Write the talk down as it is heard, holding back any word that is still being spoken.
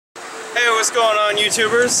Hey, what's going on,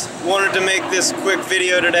 YouTubers? Wanted to make this quick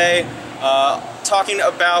video today talking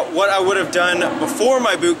about what I would have done before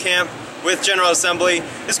my boot camp with General Assembly.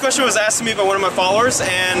 This question was asked to me by one of my followers,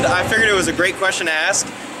 and I figured it was a great question to ask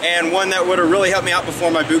and one that would have really helped me out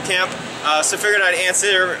before my boot camp. So I figured I'd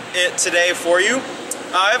answer it today for you.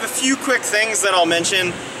 I have a few quick things that I'll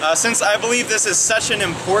mention. Since I believe this is such an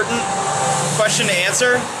important question to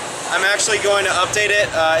answer, I'm actually going to update it.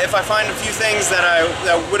 If I find a few things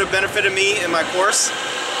that would have benefited me in my course,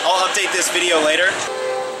 I'll update this video later.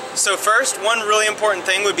 So first, one really important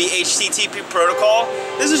thing would be HTTP protocol.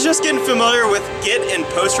 This is just getting familiar with GET and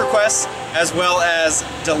POST requests, as well as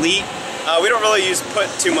delete. We don't really use put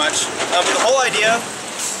too much, but the whole idea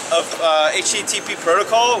of HTTP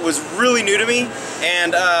protocol was really new to me,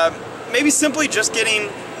 and maybe simply just getting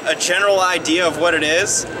a general idea of what it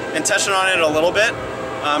is and touching on it a little bit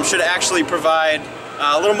should actually provide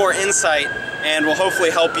a little more insight and will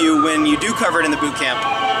hopefully help you when you do cover it in the boot camp.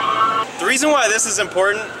 The reason why this is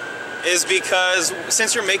important is because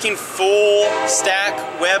since you're making full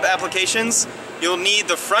stack web applications, you'll need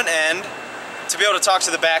the front end to be able to talk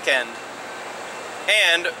to the back end.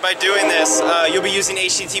 And by doing this, you'll be using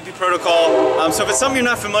HTTP protocol. So if it's something you're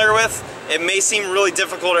not familiar with, it may seem really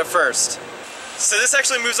difficult at first. So this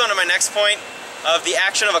actually moves on to my next point of the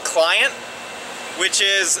action of a client, which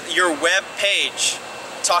is your web page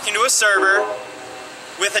talking to a server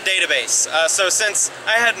with a database. So since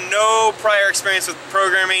I had no prior experience with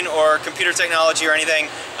programming or computer technology or anything,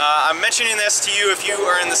 I'm mentioning this to you if you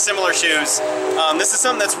are in the similar shoes. This is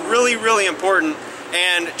something that's really, really important,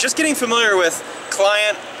 and just getting familiar with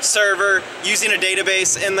client, server, using a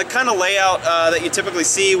database, and the kind of layout that you typically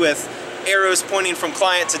see with arrows pointing from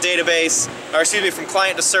client to database, or excuse me, from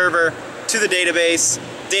client to server to the database.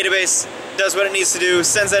 Database does what it needs to do,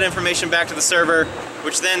 sends that information back to the server,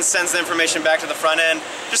 which then sends the information back to the front end.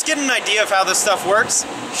 Just getting an idea of how this stuff works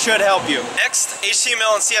should help you. Next,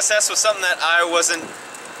 HTML and CSS was something that I wasn't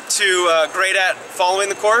too great at following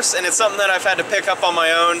the course, and it's something that I've had to pick up on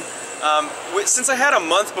my own. Since I had a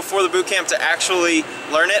month before the boot camp to actually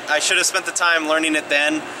learn it, I should have spent the time learning it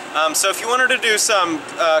then. So if you wanted to do some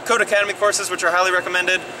Code Academy courses, which are highly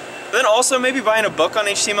recommended, then also maybe buying a book on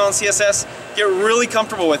HTML and CSS, get really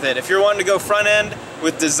comfortable with it. If you're wanting to go front end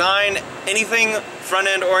with design, anything front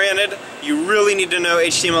end oriented, you really need to know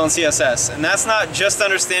HTML and CSS. And that's not just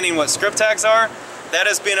understanding what script tags are, that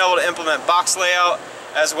is being able to implement box layout,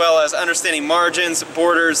 as well as understanding margins,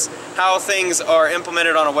 borders, how things are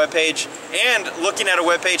implemented on a web page, and looking at a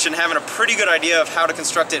web page and having a pretty good idea of how to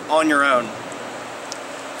construct it on your own.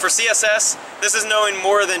 For CSS, this is knowing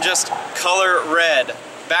more than just color red,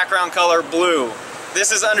 background color blue.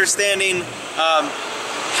 This is understanding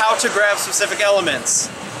how to grab specific elements,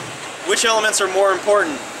 which elements are more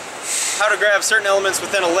important, how to grab certain elements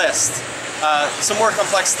within a list, some more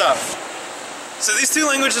complex stuff. So these two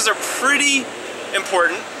languages are pretty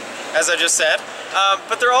important, as I just said,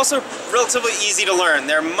 but they're also relatively easy to learn.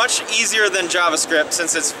 They're much easier than JavaScript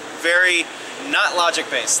since it's very not logic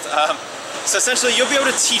based. So essentially you'll be able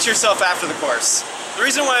to teach yourself after the course. The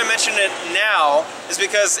reason why I mention it now is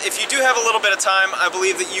because if you do have a little bit of time, I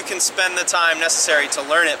believe that you can spend the time necessary to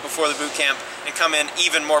learn it before the boot camp and come in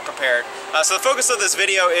even more prepared. So the focus of this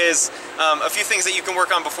video is a few things that you can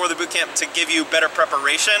work on before the boot camp to give you better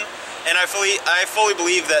preparation, and I fully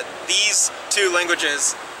believe that these two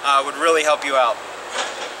languages would really help you out.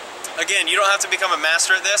 Again, you don't have to become a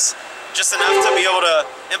master at this, just enough to be able to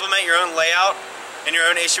implement your own layout in your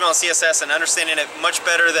own HTML and CSS and understanding it much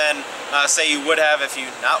better than say you would have if you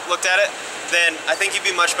not looked at it, then I think you'd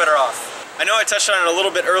be much better off. I know I touched on it a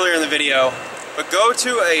little bit earlier in the video, but go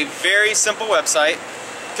to a very simple website.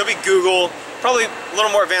 It could be Google, probably a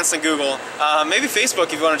little more advanced than Google, maybe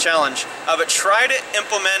Facebook if you want to challenge, but try to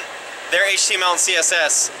implement their HTML and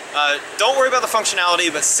CSS. Don't worry about the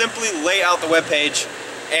functionality, but simply lay out the web page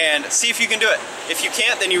and see if you can do it. If you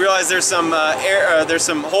can't, then you realize there's some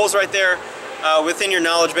holes right there within your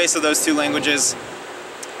knowledge base of those two languages,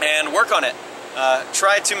 and work on it.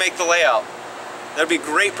 Try to make the layout. That'd be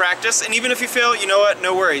great practice, and even if you fail, you know what,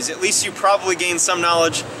 no worries. At least you probably gained some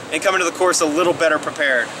knowledge and come into the course a little better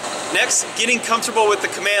prepared. Next, getting comfortable with the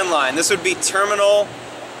command line. This would be terminal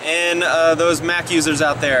and those Mac users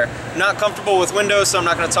out there. I'm not comfortable with Windows, so I'm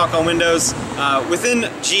not going to talk on Windows. Within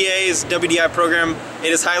GA's WDI program,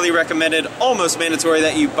 it is highly recommended, almost mandatory,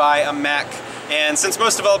 that you buy a Mac. And since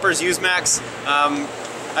most developers use Macs,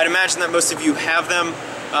 I'd imagine that most of you have them.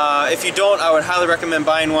 If you don't, I would highly recommend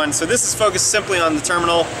buying one. So this is focused simply on the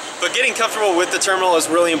terminal, but getting comfortable with the terminal is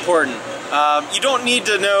really important. You don't need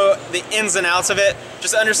to know the ins and outs of it,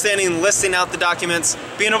 just understanding, listing out the documents,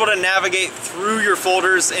 being able to navigate through your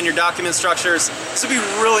folders and your document structures. This will be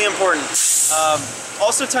really important.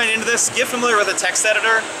 Also tying into this, get familiar with a text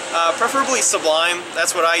editor, preferably Sublime.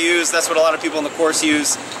 That's what I use, that's what a lot of people in the course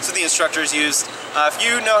use, that's what the instructors used. If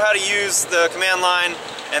you know how to use the command line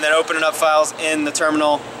and then opening up files in the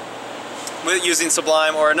terminal with using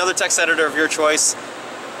Sublime or another text editor of your choice,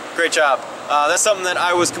 great job. That's something that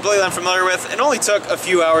I was completely unfamiliar with. It only took a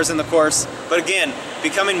few hours in the course, but again,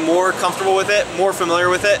 becoming more comfortable with it, more familiar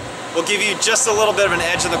with it, will give you just a little bit of an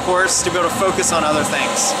edge in the course to be able to focus on other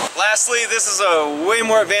things. Lastly, this is a way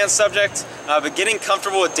more advanced subject, but getting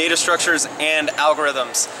comfortable with data structures and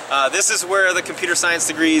algorithms. This is where the computer science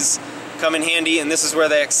degrees come in handy, and this is where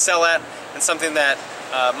they excel at, and something that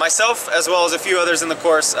myself, as well as a few others in the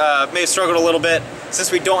course, may have struggled a little bit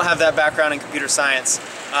since we don't have that background in computer science.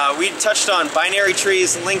 We touched on binary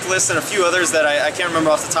trees, linked lists, and a few others that I can't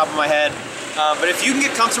remember off the top of my head. But if you can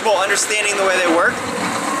get comfortable understanding the way they work,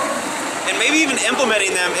 and maybe even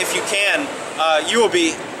implementing them if you can, you will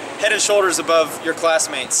be head and shoulders above your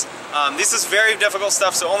classmates. This is very difficult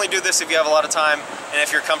stuff, so only do this if you have a lot of time and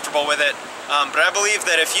if you're comfortable with it. But I believe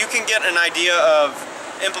that if you can get an idea of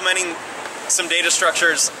implementing some data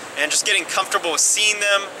structures and just getting comfortable with seeing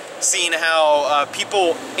them, seeing how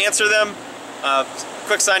people answer them.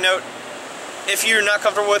 Quick side note, if you're not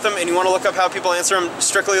comfortable with them and you want to look up how people answer them,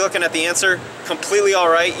 strictly looking at the answer, completely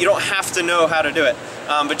alright. You don't have to know how to do it.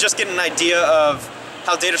 But just get an idea of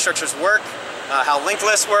how data structures work, how linked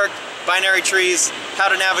lists work, binary trees, how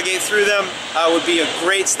to navigate through them would be a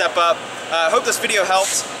great step up. I hope this video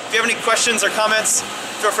helped. If you have any questions or comments,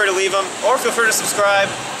 feel free to leave them, or feel free to subscribe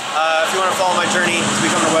if you want to follow my journey to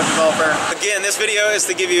become a web developer. Again, this video is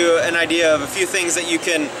to give you an idea of a few things that you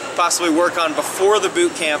can possibly work on before the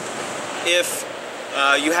boot camp if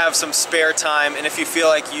you have some spare time and if you feel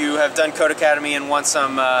like you have done Code Academy and want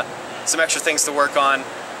some extra things to work on.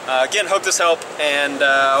 Again, hope this helped, and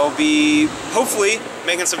I'll be hopefully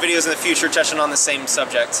making some videos in the future touching on the same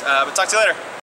subject. But talk to you later.